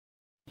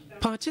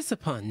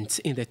Participants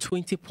in the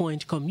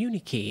 20-point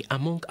communique,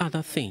 among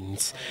other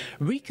things,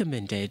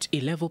 recommended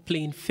a level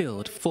playing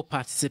field for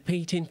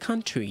participating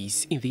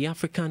countries in the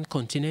African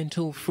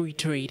Continental Free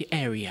Trade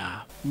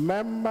Area.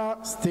 Member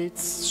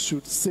states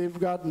should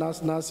safeguard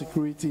national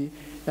security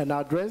and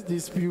address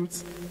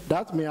disputes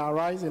that may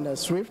arise in a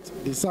swift,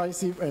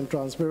 decisive, and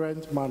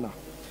transparent manner.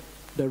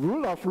 The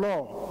rule of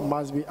law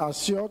must be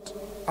assured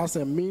as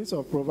a means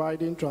of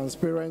providing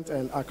transparency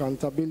and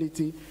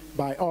accountability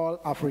by all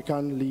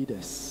African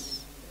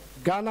leaders.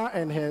 Ghana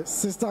and her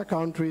sister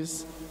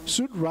countries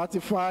should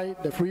ratify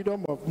the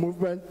Freedom of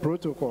Movement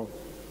Protocol,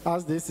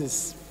 as this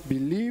is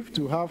believed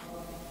to have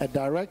a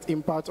direct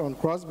impact on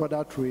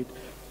cross-border trade,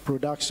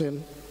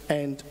 production,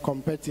 and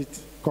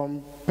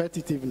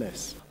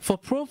competitiveness. For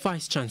Pro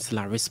Vice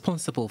Chancellor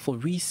responsible for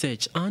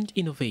research and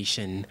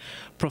innovation,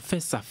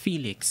 Professor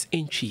Felix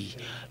Entry,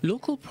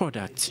 local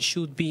products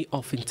should be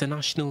of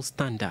international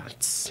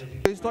standards.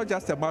 It's not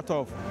just a matter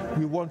of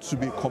we want to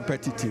be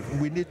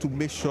competitive. We need to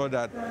make sure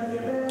that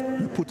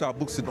we put our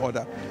books in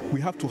order.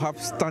 We have to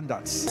have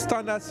standards.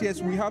 Standards,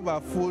 yes, we have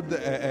our Food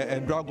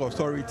and Drug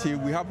Authority,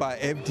 we have our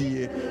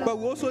FDA, but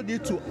we also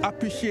need to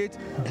appreciate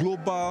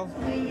global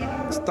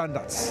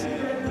standards.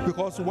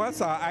 Because once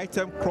our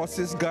item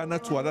crosses Ghana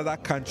to another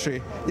country,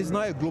 it's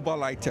not a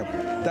global item.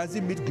 Does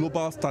it meet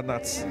global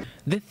standards?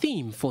 The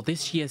theme for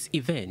this year's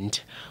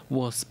event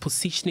was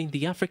positioning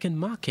the African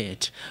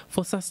market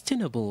for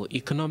sustainable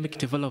economic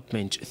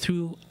development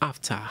through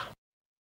AFCFTA.